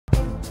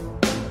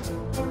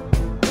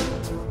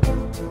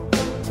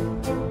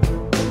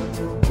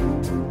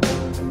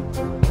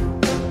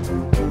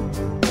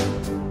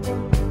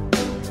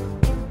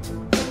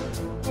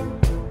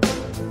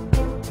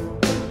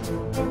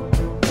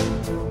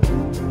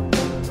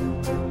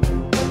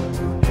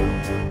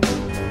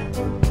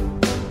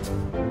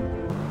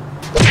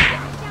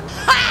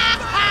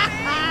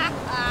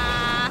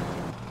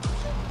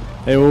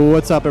Hey,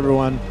 what's up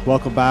everyone?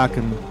 Welcome back,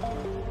 and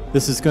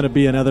this is going to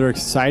be another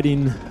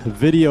exciting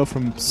video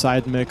from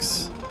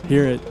SideMix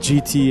here at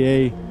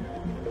GTA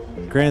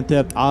Grand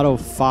Theft Auto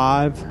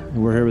 5.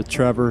 We're here with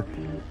Trevor.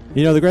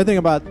 You know, the great thing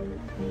about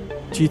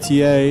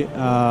GTA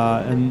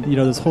and you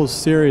know this whole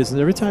series is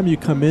every time you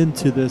come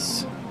into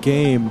this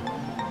game,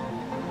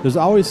 there's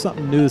always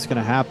something new that's going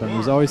to happen.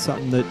 There's always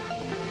something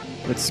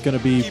that's going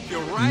to be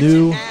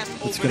new,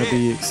 it's going to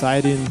be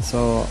exciting,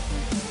 so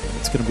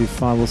it's going to be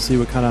fun. We'll see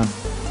what kind of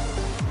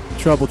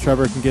trouble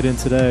Trevor can get in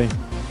today.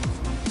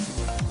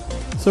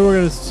 So we're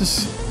going to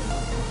just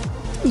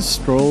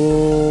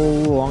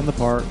stroll along the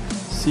park,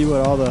 see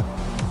what all the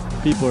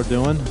people are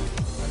doing. Get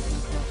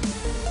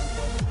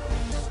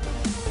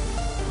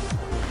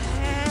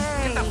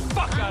the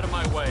fuck out of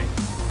my way!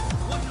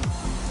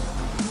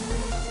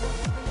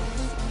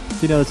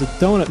 You know, there's a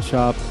donut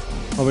shop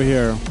over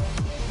here,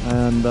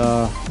 and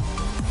I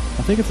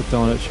think it's a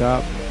donut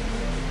shop.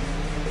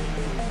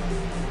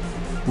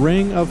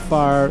 Ring of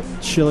Fire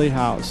Chili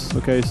House.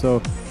 Okay,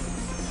 so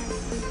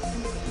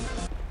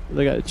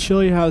they got a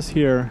chili house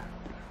here.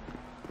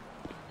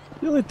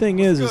 The only thing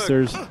is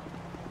there's...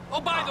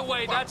 Oh, by the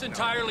way, that's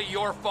entirely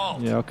your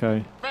fault. Yeah,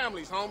 okay.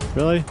 Families, homie.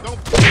 Really?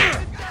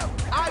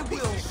 I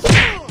will.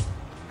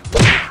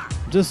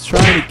 I'm just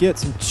trying to get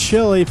some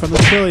chili from the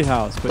chili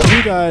house, but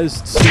you guys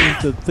seem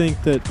to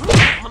think that I'm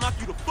gonna knock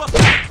you the fuck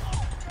out.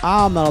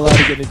 I'm not allowed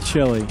to get any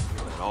chili.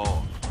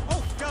 Oh,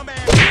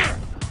 dumbass.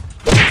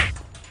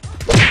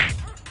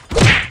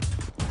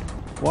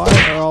 Why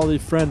are all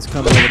these friends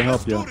coming over to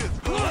help you?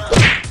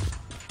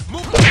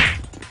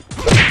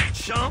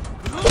 Chump.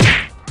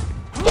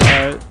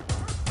 Alright.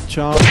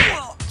 Chomp.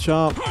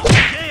 Chomp.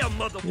 Yeah,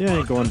 motherfucker. You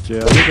ain't going to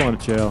jail. You're going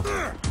to jail.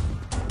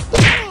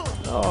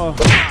 Oh.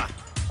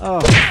 Oh.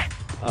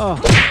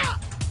 Oh.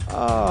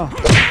 Oh.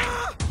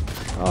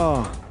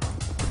 Oh.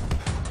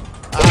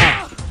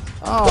 Ah.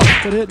 Oh,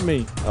 quit hitting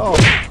me. Oh.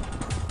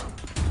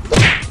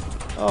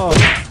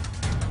 Oh.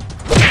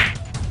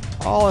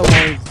 All I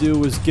wanted to do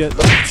was get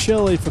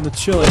chili from the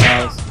chili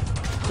house.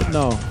 But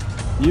no.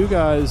 You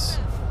guys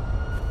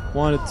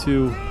wanted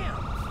to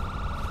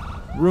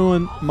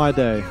ruin my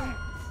day.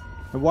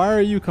 And why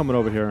are you coming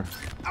over here?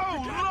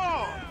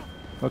 Oh,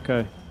 Lord.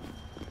 Okay.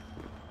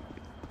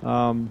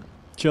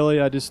 Chili,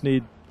 I just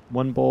need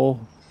one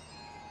bowl.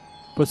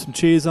 Put some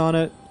cheese on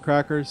it,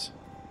 crackers.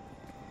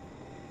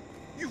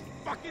 You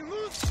fucking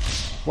loose.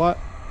 What?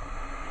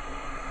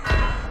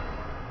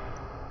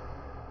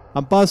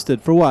 I'm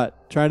busted. For what?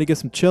 Trying to get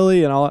some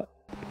chili and all that?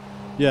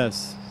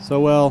 Yes. So,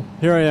 well,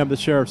 here I am at the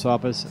sheriff's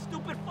office.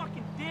 Stupid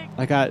fucking dick.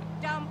 I got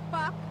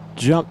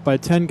jumped by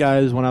 10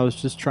 guys when I was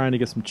just trying to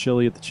get some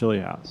chili at the chili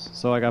house.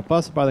 So I got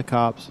busted by the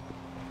cops.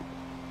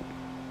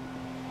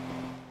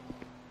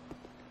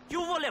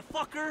 You little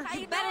fucker.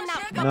 You better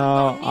not.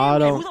 No, I Who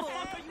don't. the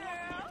fuck are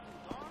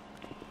you?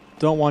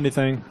 Don't want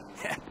anything.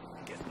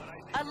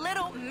 A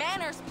little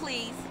manners,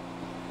 please.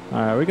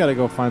 Alright, we gotta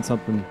go find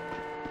something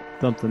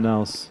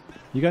else.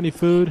 You got any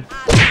food?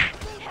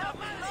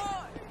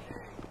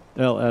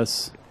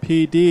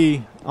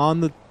 LSPD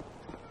on the...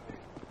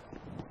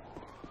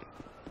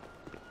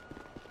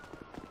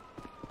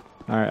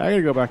 Alright, I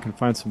gotta go back and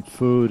find some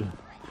food.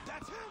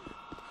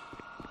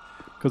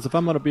 Because if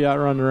I'm gonna be out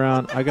running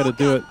around, I gotta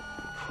do it.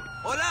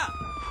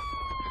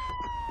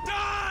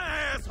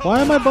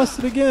 Why am I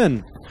busted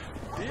again?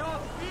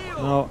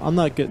 No, I'm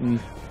not getting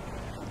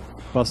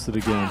busted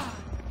again.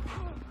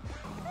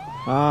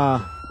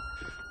 Ah,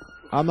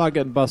 I'm not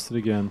getting busted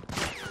again.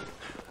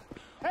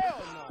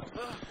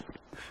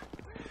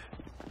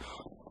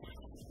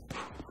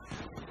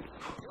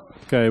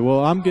 Okay,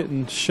 well, I'm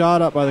getting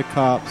shot up by the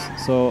cops,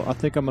 so I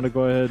think I'm gonna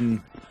go ahead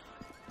and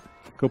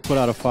go put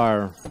out a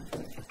fire.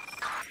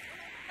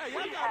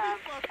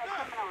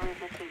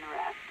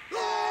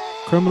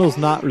 Criminal's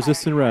not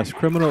resisting arrest.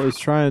 Criminal is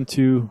trying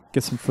to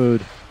get some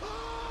food.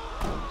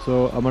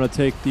 So I'm gonna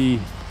take the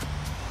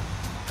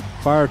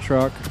fire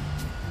truck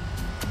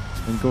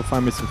and go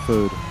find me some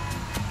food.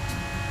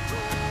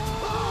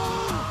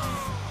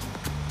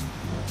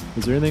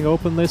 Is there anything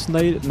open this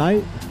late at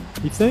night?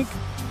 You think?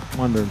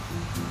 Wondering.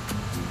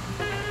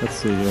 Let's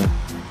see here.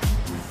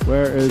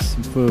 Where is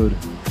some food?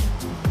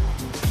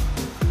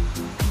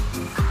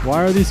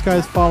 Why are these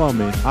guys following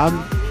me?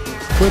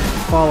 Quit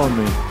following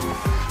me.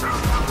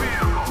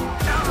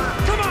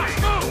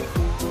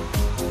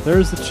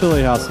 There's the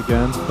chili house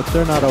again, but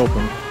they're not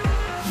open.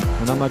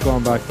 And I'm not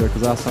going back there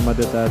because last time I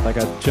did that, I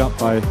got jumped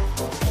by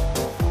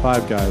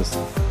 5 guys.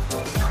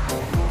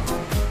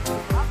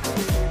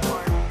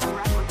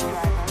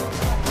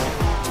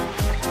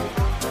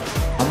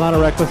 I'm not a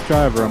reckless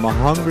driver. I'm a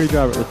hungry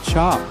driver. A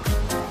chop.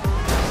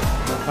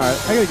 Alright,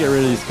 I gotta get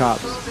rid of these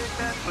cops.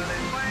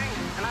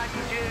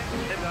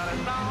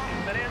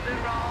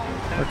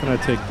 Where can I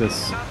take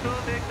this?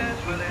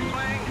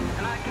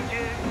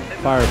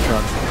 Fire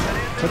truck.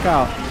 Look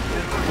out.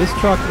 This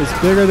truck is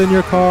bigger than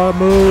your car.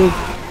 Move.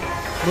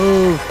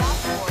 Move.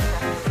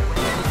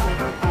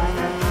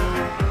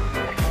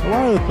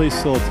 Why are the police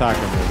still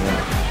attacking me?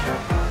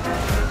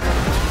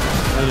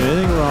 Did I do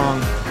anything wrong?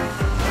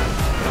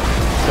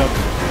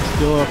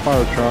 steal a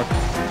fire truck.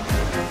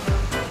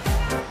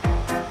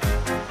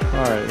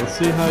 Alright, let's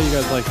see how you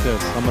guys like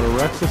this. I'm gonna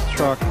wreck this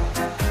truck.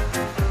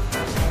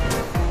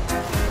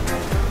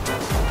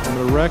 I'm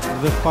gonna wreck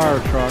the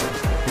fire truck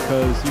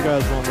because you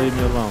guys won't leave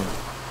me alone.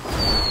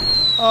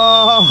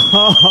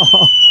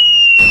 Oh!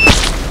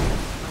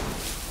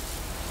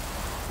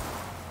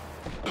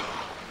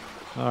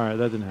 Alright,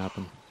 that didn't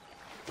happen.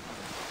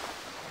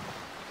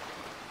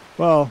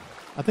 Well,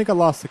 I think I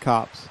lost the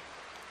cops.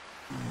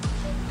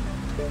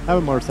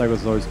 Having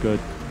motorcycles is always good,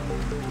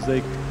 because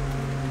they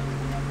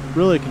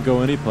really can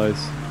go any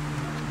place.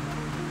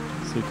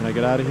 Let's see, can I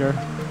get out of here?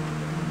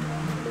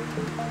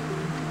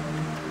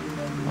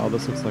 Oh,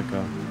 this looks like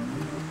a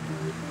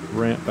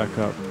ramp back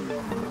up.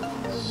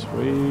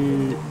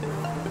 Sweet.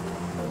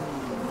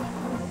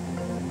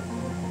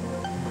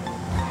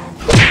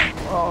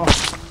 Oh.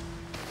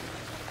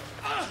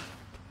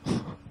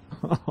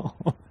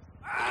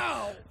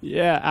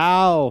 Yeah,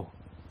 ow.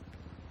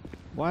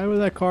 Why was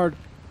that car?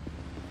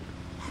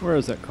 Where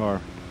is that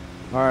car?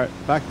 Alright,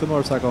 back to the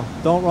motorcycle.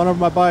 Don't run over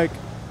my bike.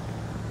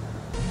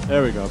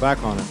 There we go,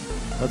 back on it.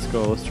 Let's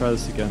go, let's try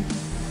this again.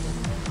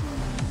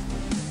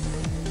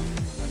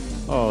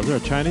 Oh, is there a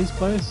Chinese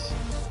place?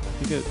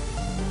 You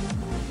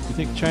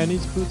think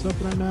Chinese food's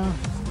open right now?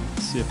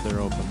 Let's see if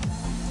they're open.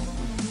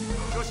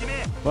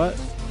 What?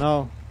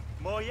 No.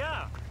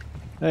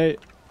 Hey.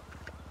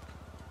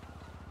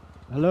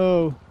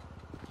 Hello.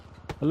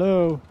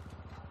 Hello.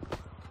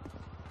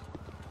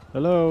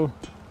 Hello.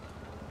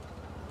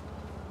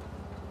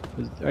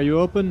 Are you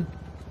open?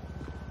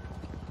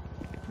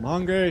 I'm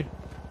hungry.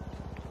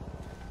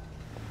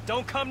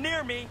 Don't come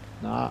near me.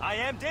 Nah. I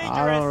am dangerous.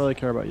 I don't really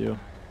care about you.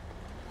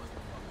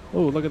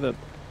 Oh, look at that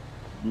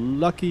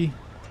lucky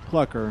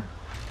plucker.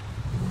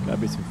 Gotta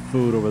be some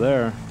food over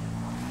there.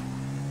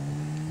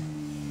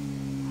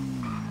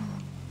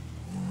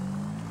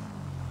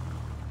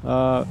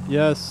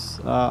 Yes,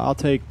 I'll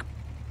take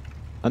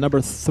a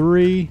number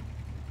 3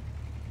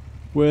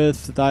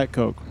 with Diet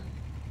Coke.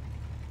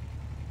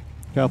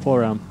 Gotta pull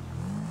around.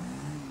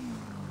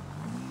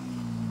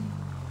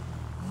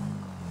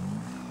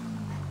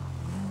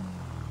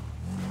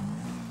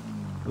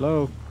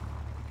 Hello?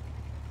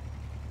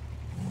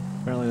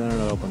 Apparently they're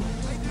not open.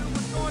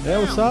 Hey,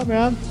 what's up,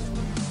 man?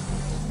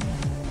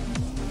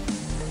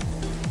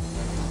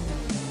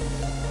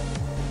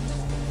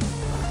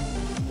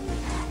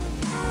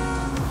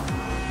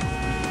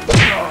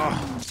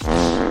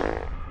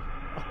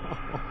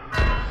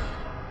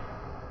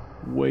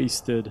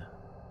 Wasted.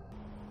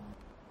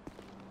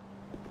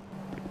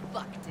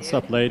 What's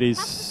up, ladies?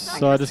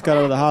 So I just got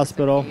out of the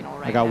hospital.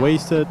 I got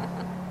wasted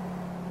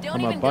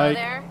on my bike.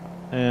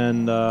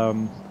 And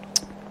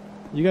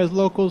you guys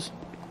locals?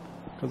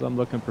 Because I'm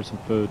looking for some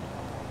food.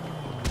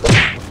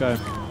 Okay.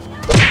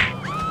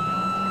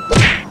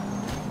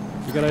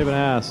 You gotta even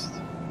ask.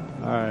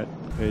 Alright,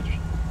 Paige.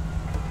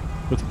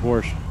 With the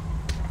Porsche.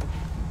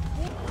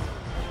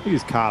 Look at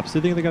these cops. Do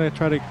you think they're gonna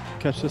try to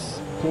catch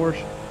this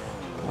Porsche?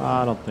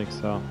 I don't think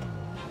so.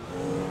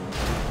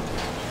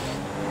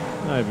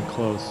 Not even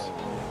close.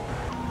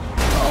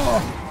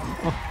 Oh.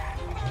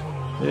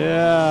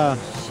 Yeah.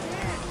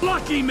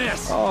 Lucky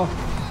miss. Oh.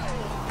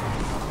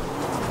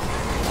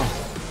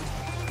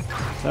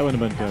 That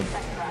wouldn't have been good.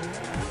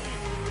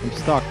 I'm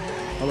stuck.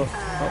 Hello.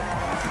 Oh.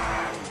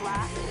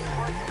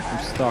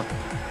 I'm stuck.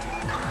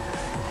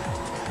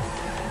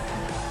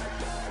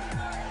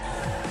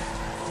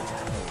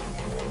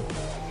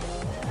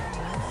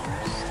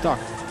 Stuck.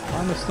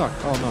 I'm stuck.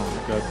 Oh no,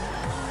 good.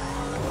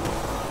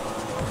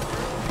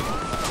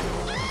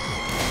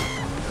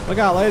 Look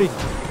out, lady.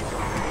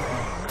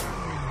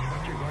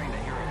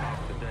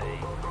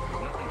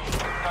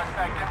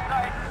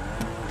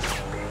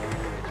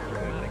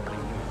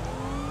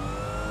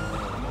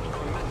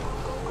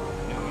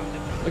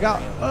 Look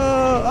out.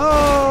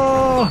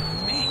 Oh.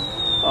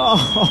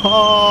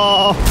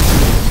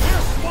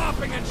 You're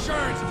swapping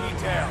insurance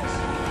details.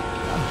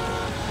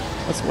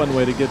 That's one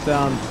way to get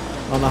down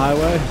on the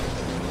highway.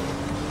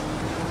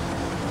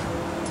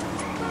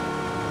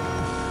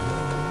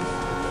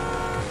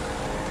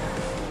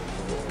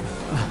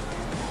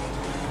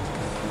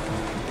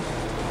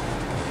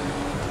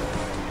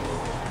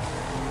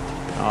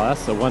 Oh,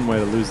 that's the one way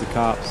to lose the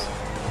cops.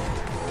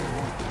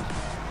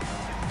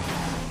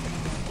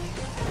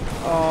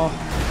 Oh.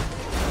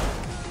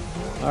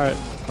 Alright,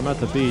 I'm at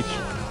the beach.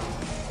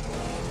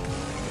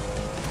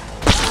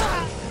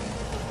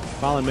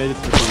 Finally made it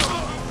to the beach.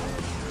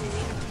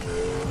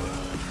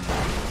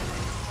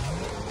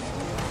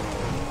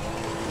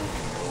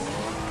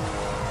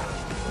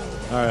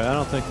 Alright, I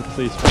don't think the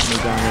police want me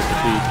down here at the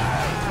beach.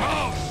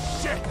 Oh,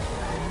 shit!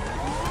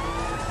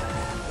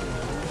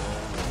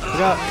 I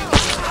got...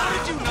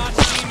 Did you not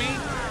see me?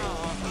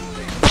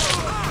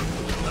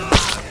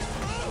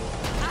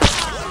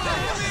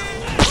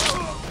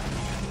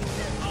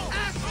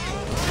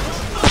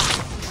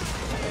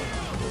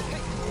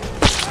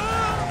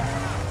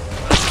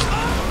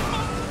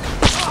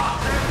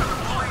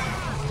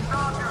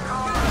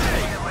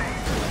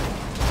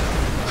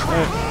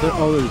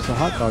 Oh, there's a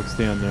hot dog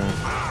stand there.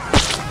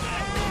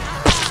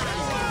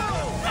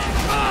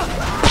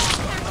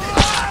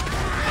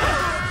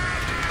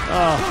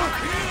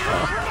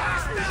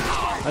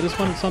 I just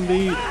wanted something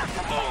to eat.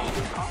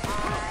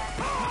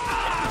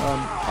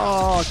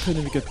 Oh, I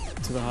couldn't even get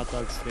to the hot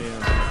dog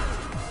stand.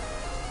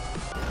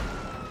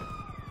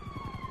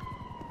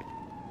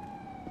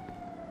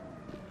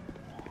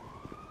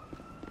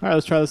 Alright,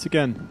 let's try this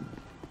again.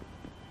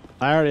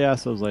 I already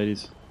asked those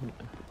ladies.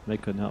 They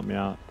couldn't help me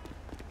out.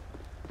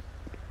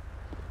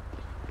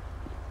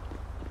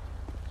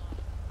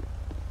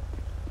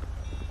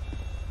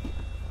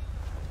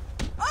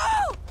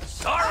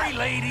 Sorry,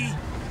 lady.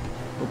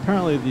 Well,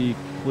 apparently the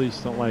police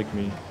don't like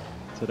me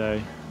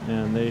today,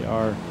 and they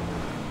are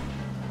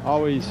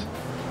always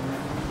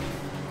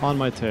on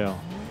my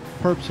tail.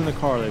 Perps in the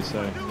car, they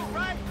say.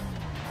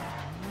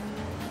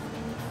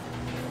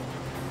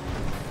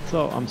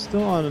 So I'm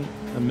still on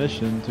a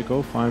mission to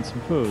go find some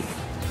food.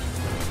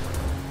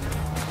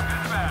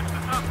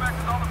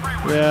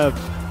 Yeah,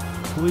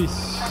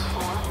 police.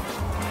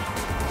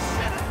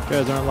 You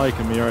guys aren't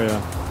liking me, are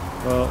ya?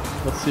 Well,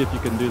 let's see if you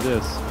can do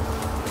this.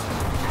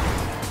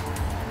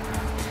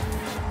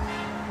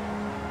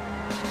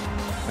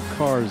 My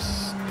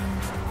car's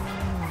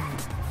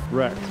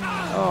wrecked.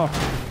 Oh.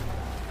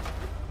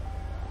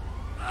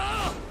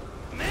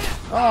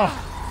 Oh.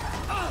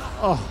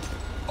 Oh.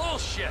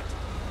 Bullshit.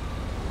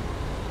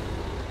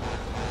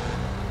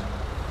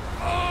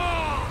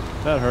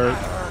 That hurt.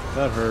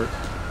 That hurt.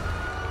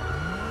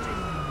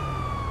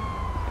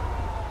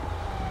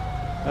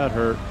 That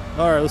hurt.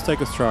 Alright, let's take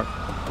this truck.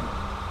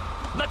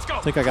 Let's go.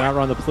 Think I can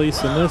outrun the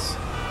police in this?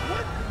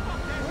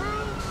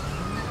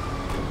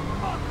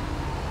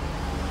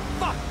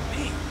 Fuck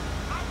me.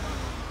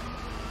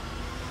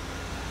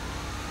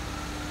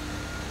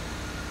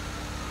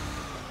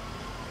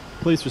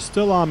 Police are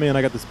still on me, and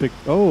I got this big.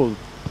 Oh,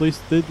 police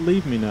did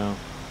leave me now.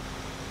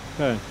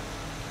 Okay.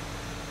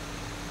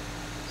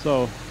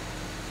 So,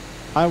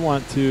 I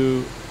want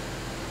to.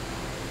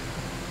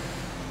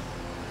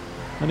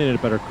 I need a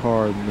better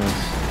car than this.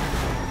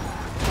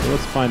 So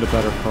let's find a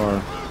better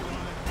car.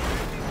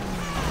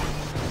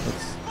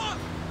 Let's.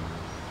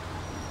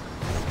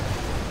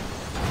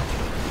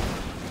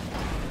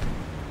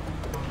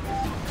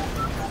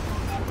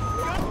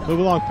 Move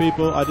along,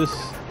 people.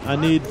 I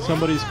need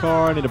somebody's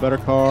car. I need a better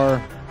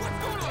car.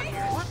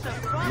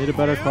 I need a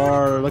better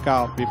car. Look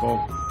out,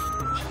 people.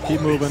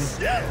 Keep moving.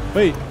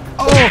 Wait.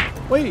 Oh,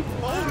 wait.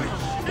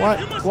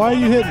 Why are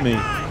you hitting me?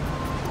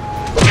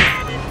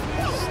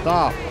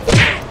 Stop.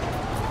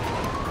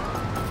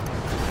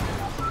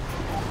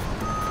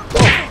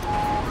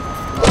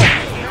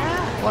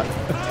 What?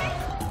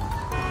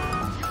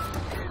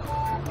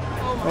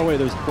 Oh wait,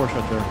 there's a Porsche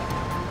right there.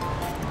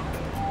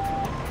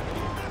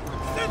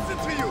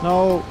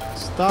 No,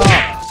 stop.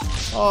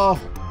 Oh,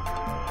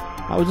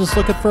 I was just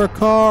looking for a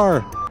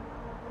car.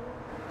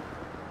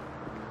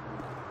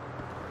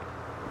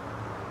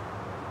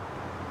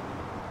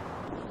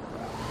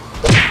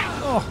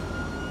 Oh.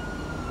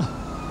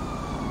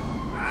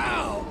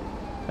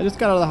 I just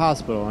got out of the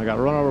hospital and I got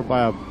run over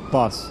by a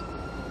bus.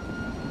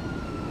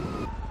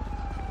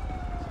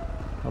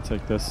 I'll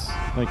take this.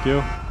 Thank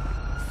you.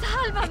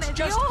 Sálvame,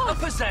 Just a Dios.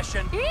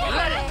 possession. Híjole.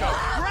 Let it go.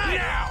 Right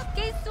now.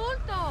 ¡Qué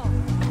insulto!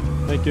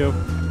 Thank you.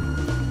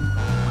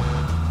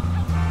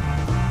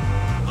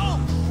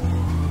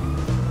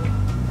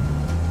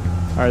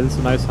 Alright, this is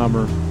a nice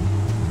Hummer.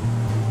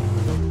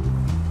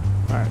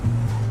 Alright.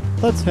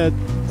 Let's head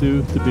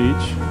to the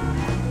beach.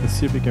 Let's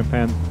see if we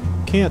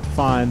can't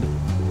find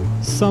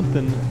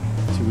something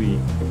to eat.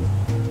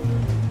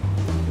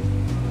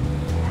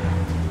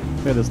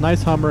 Okay, this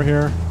nice Hummer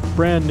here.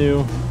 Brand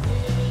new.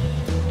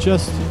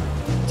 Just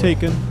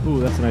taken. Ooh,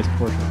 that's a nice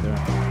Porsche right there.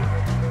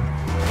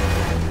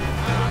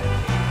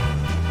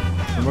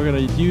 And we're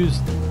going to use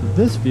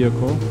this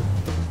vehicle.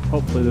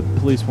 Hopefully the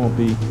police won't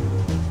be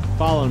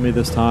following me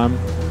this time.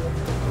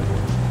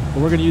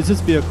 But we're going to use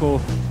this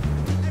vehicle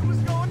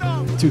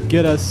to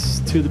get us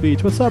to the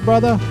beach. What's up,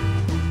 brother?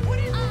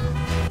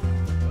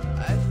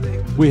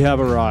 We have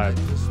arrived.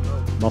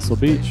 Muscle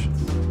Beach.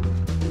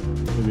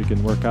 Maybe we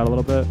can work out a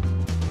little bit.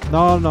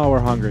 No, we're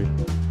hungry.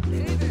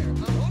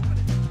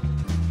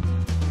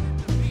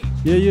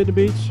 Yeah, you at the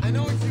beach? I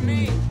know what you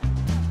mean.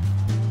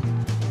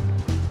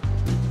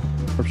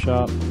 Surf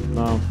shop?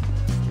 No.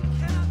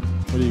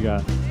 What do you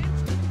got?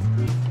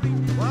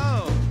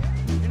 Whoa!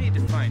 You need to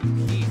find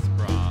peace,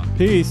 brah.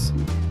 Peace?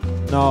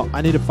 No,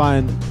 I need to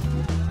find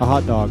a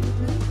hot dog.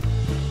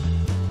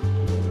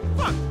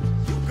 Fuck!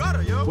 You got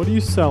her, yo! What are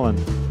you selling?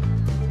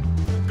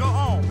 Go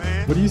on,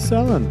 man! What are you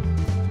selling?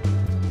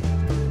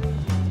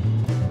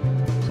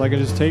 So I can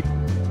just take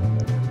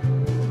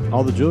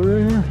all the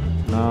jewelry here?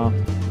 No.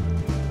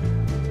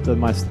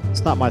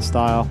 It's not my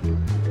style.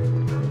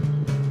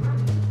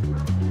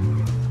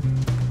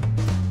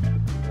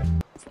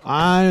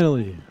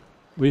 Finally,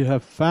 we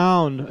have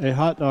found a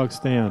hot dog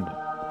stand.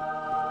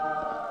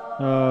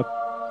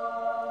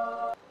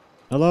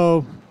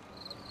 Hello?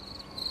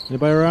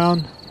 Anybody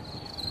around?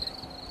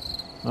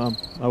 Oh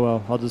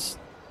well, I'll just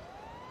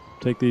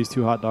take these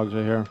 2 hot dogs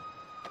right here.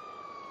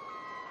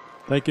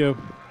 Thank you.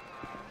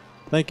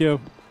 Thank you.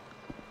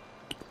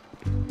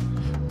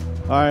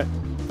 Alright.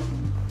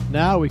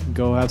 Now we can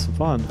go have some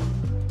fun.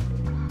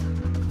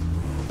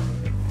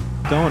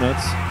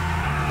 Donuts.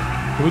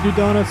 Can we do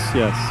donuts?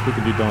 Yes, we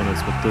can do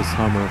donuts with this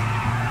Hummer.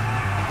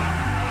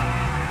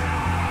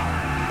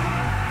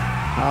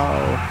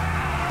 How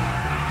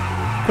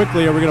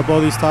quickly are we going to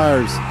blow these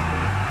tires?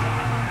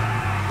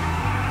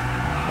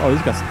 Oh,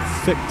 he's got some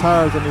thick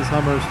tires on these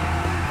Hummers.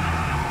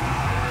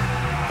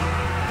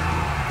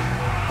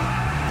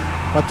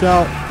 Watch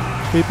out,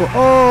 people.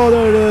 Oh,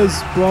 there it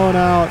is. Blowing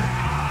out.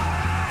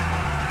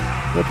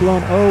 They're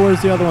blown. Oh,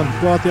 where's the other one?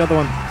 Blow out the other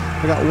one.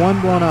 I got one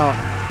blown out.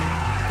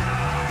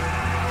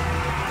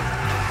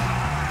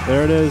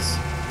 There it is.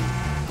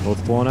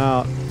 Both blown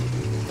out.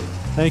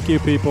 Thank you,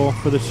 people,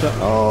 for the shot.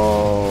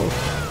 Oh.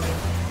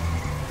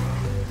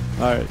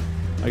 Alright.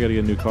 I gotta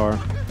get a new car.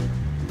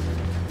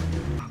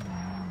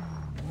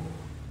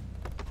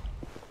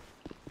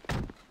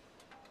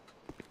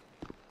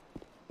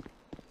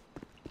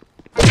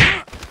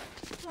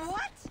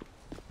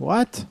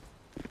 What?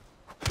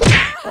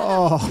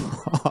 Oh.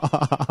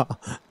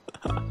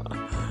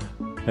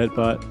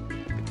 Headbutt.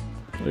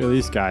 Look at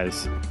these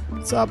guys.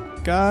 What's up,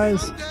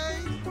 guys?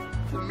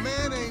 The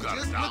man ain't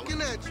just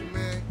looking at you,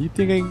 man. You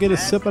think I can get a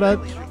sip of that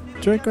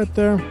drink right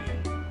there?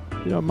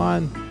 You don't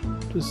mind?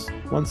 Just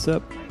one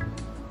sip.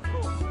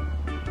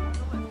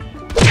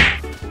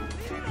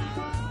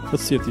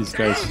 Let's see if these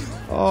guys...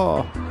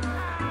 Oh.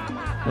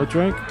 No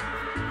drink?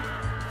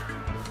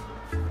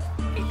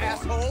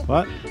 Asshole.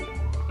 What?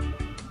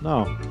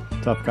 No.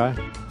 Tough guy.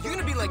 You're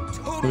gonna be like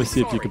totally Let me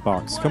see if you can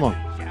box. Come on,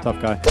 tough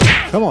guy.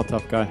 Come on,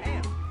 tough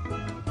guy.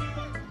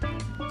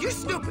 You're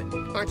stupid,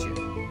 aren't you?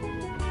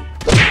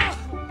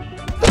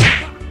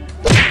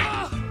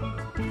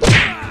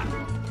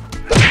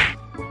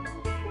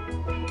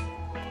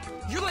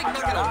 You're like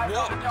not gonna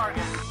walk.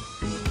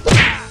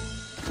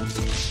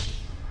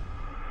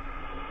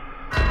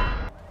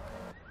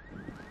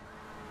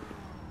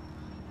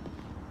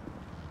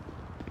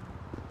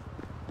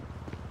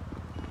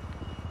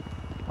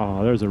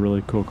 Oh, there's a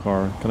really cool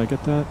car. Can I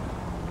get that?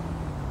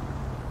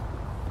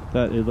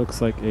 That, it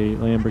looks like a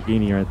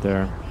Lamborghini right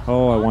there.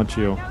 Oh, I want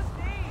you.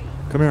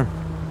 Come here.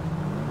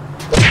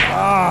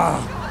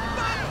 Ah!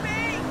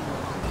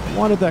 I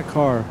wanted that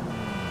car.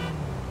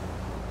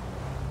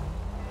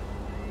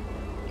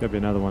 Gotta be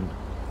another one.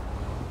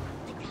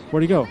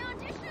 Where'd he go?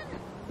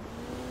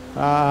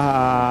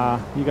 Ah,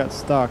 you got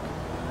stuck.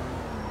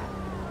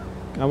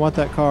 I want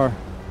that car.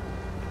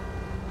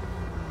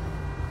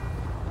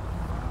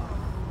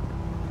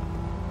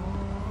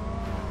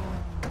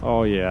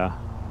 Oh yeah.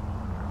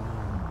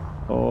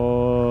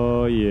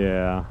 Oh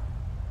yeah.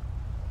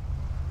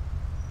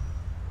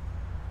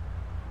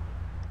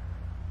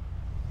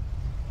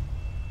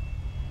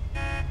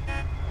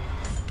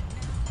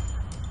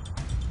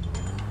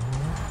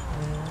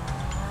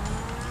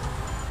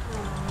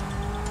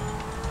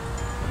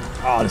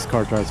 Oh, this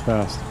car drives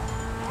fast.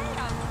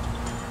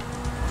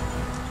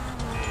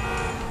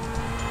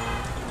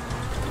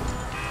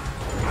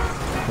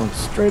 Going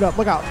straight up.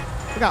 Look out.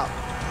 Look out.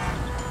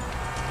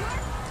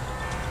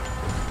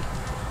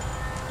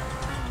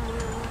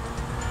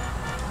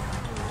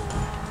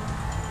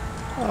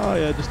 Oh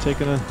yeah, just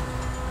taking a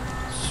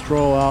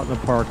stroll out in the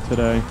park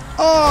today.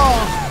 Oh!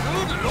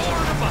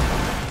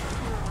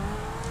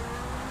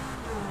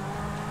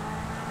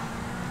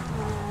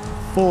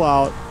 Full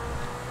out.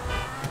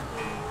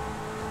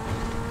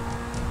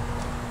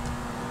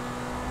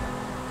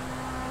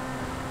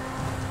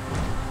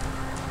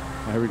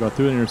 Here we go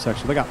through the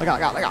intersection. Look out! Look out!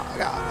 Look out! Look out!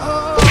 Look out!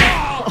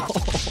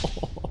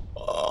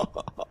 Oh!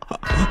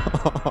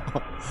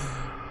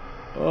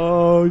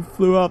 Oh, he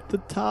flew up the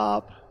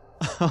top.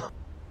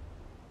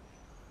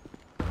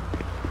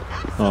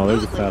 Oh,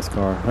 there's a fast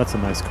car. That's a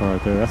nice car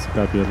right there. That's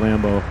gotta be a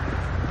Lambo.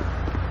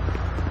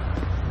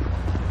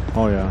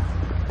 Oh yeah.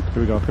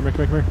 Here we go. Come here,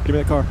 come here, come here. Give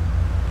me that car.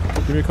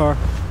 Give me a car.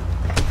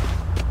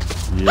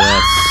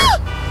 Yes.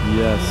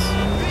 Yes.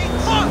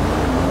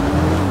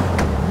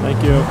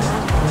 Thank you.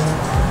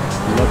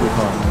 Love your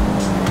car.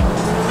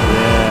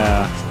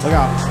 Yeah. Look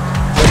out.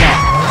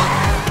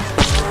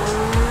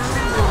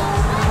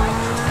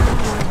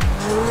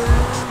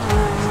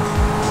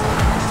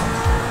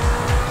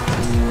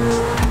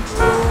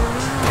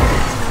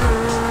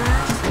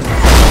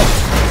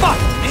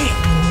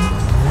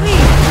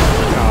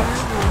 Look out.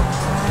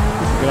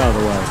 Get out of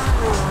the way.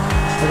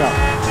 Look out.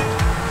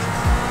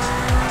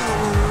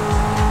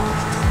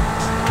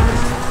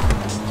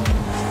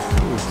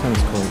 Ooh,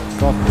 tennis court.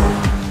 Golf course.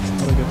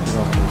 How do I get to the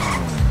golf course?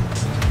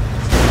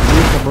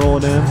 I'm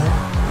rolling in.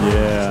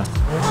 Yeah.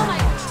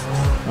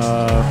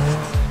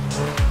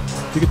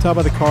 You can tell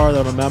by the car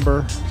that I'm a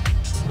member.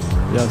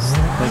 Yes,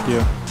 thank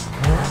you.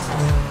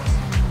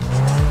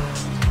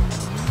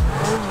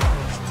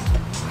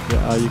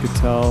 Yeah, you can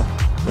tell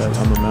that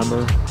I'm a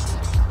member.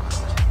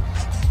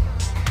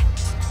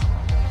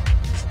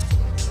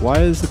 Why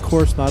is the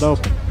course not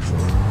open?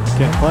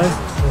 Can't play?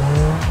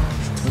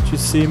 Don't you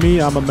see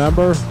me? I'm a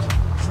member.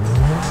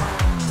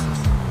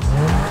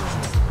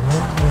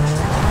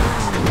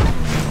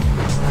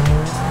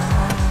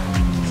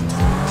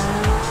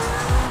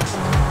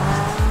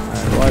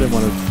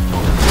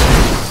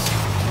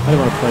 didn't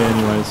want to play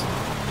anyways.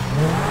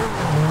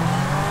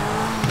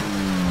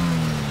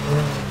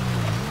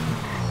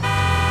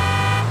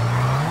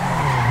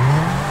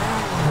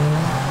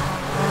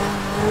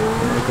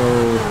 I'm gonna go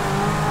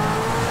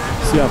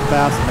see how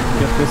fast I can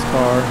get this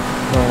car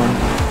going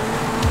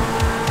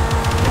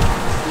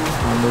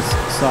on this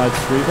side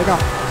street. Look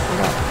out!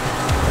 Look out!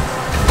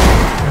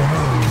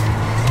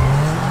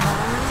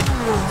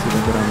 Let's see if we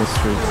can get on this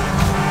street.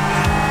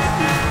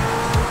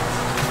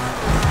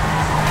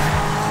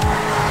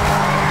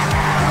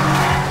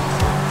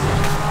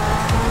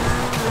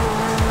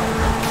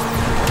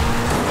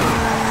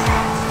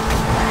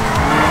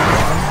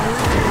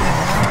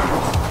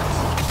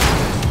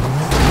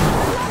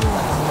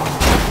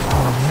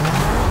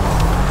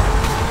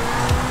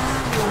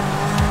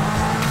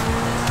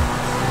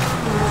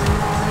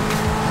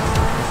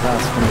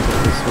 That's gonna get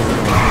this over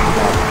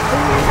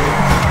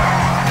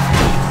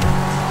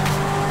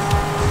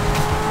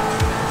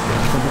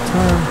on the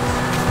turn.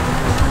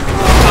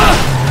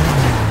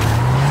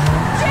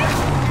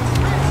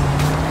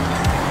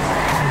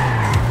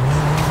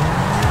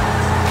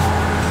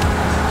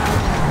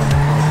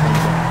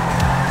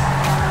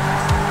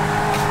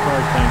 Car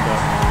tanked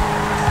up.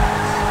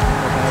 I don't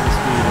know if I have the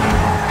speed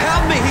anymore.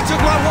 Help me! He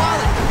took my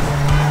wallet!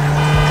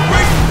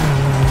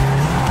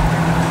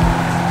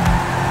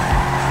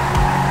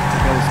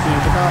 Got the speed.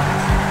 Look out.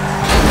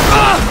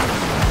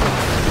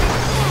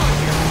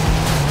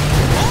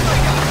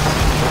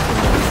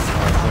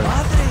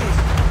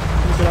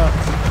 Look it up.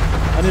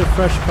 I need a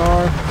fresh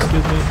car.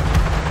 Excuse me.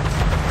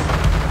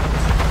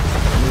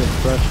 I need a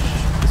fresh.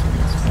 This one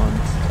is fun.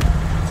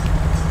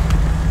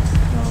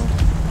 No.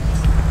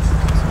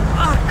 This one.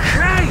 Oh,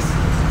 Christ!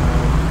 No.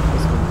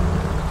 This one.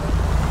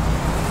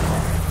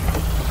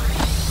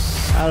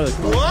 Out of the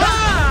car. Wow!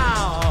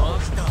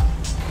 Oh,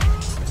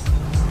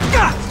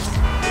 yes.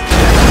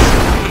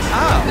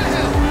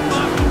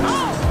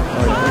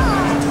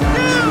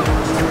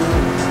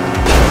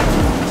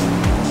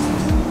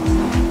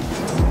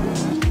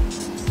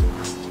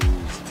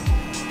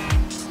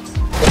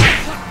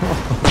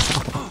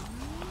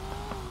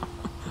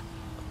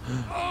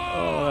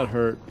 Oh, that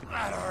hurt.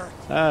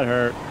 That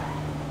hurt.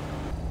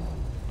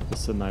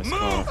 This is a nice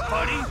car.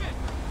 Buddy!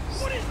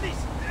 What is this?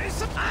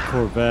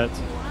 Corvette.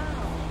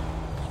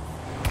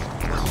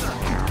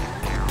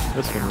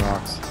 This one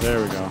rocks. There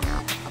we go.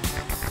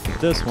 But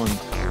this one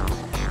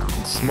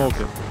can smoke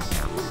it.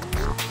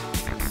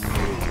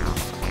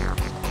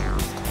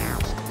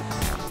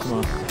 Come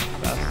on.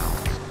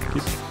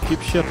 Fast.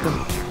 Keep shifting.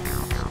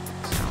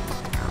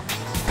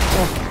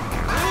 Oh.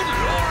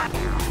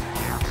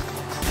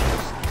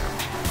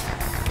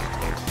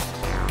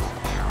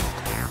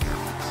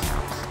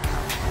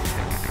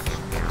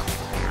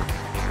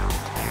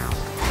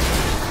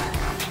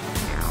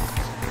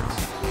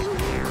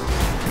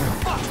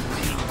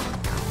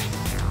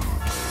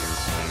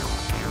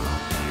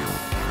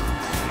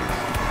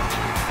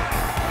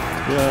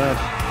 Yeah,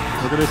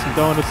 we're gonna do some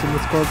donuts in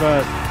this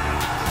Corvette.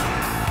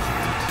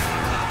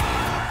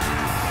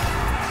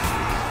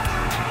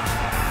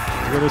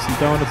 We're gonna do some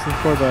donuts in this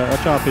Corvette.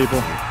 Watch out,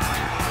 people.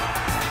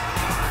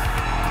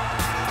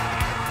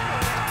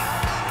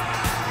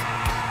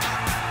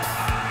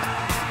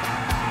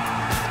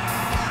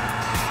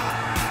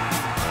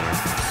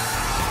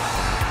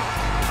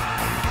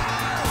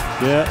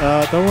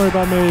 Yeah, don't worry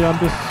about me. I'm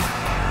just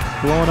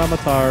blowing out my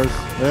tires.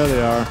 There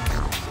they are.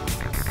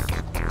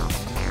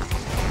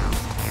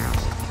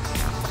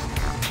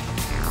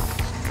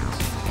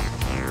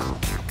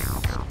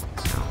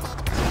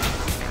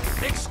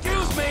 Excuse